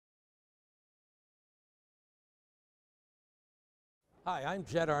Hi, I'm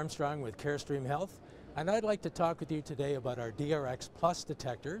Jed Armstrong with CARESTREAM Health, and I'd like to talk with you today about our DRX Plus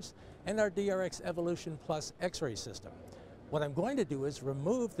detectors and our DRX-Evolution Plus X-ray system. What I'm going to do is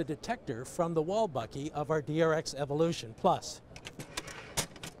remove the detector from the wall bucky of our DRX-Evolution Plus.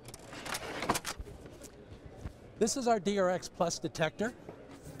 This is our DRX Plus detector,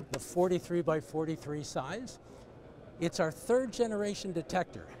 the 43 by 43 size. It's our third generation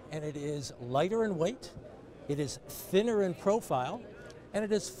detector, and it is lighter in weight, it is thinner in profile, and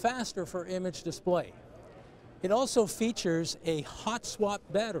it is faster for image display. It also features a hot swap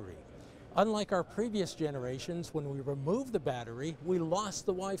battery. Unlike our previous generations, when we removed the battery, we lost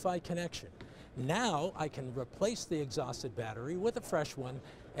the Wi-Fi connection. Now I can replace the exhausted battery with a fresh one,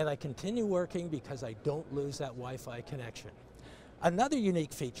 and I continue working because I don't lose that Wi-Fi connection. Another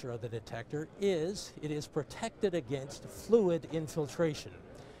unique feature of the detector is it is protected against fluid infiltration.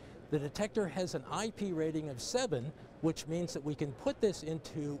 The detector has an IP rating of 7, which means that we can put this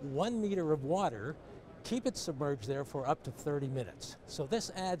into 1 meter of water, keep it submerged there for up to 30 minutes. So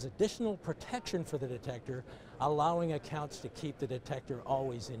this adds additional protection for the detector, allowing accounts to keep the detector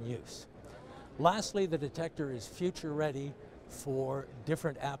always in use. Lastly, the detector is future ready for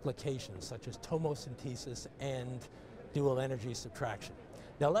different applications such as tomosynthesis and dual energy subtraction.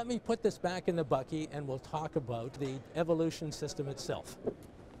 Now let me put this back in the bucky and we'll talk about the evolution system itself.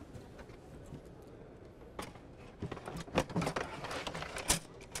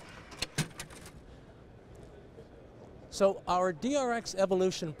 So our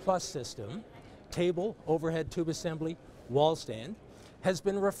DRX-Evolution Plus system, table, overhead tube assembly, wall stand, has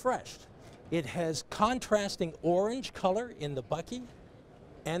been refreshed. It has contrasting orange color in the bucky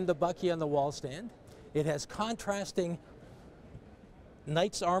and the bucky on the wall stand. It has contrasting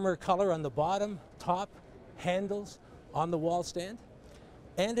knight's armor color on the bottom, top, handles on the wall stand.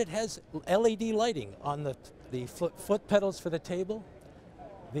 And it has LED lighting on the foot pedals for the table,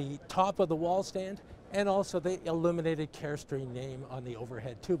 the top of the wall stand, and also the illuminated CARESTREAM name on the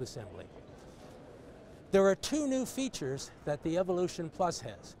overhead tube assembly. There are two new features that the Evolution Plus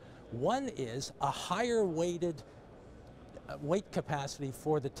has. One is a higher weight capacity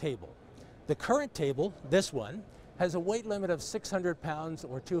for the table. The current table, this one, has a weight limit of 600 pounds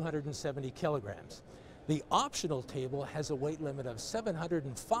or 270 kilograms. The optional table has a weight limit of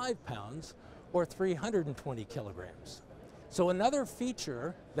 705 pounds or 320 kilograms. So another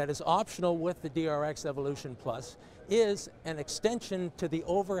feature that is optional with the DRX-Evolution Plus is an extension to the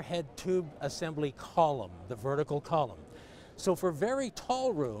overhead tube assembly column, the vertical column. So for very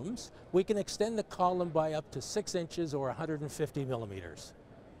tall rooms, we can extend the column by up to 6 inches or 150 millimeters.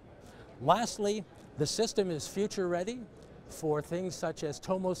 Lastly, the system is future ready for things such as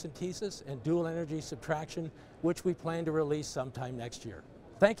tomosynthesis and dual energy subtraction, which we plan to release sometime next year.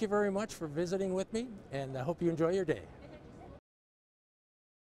 Thank you very much for visiting with me, and I hope you enjoy your day.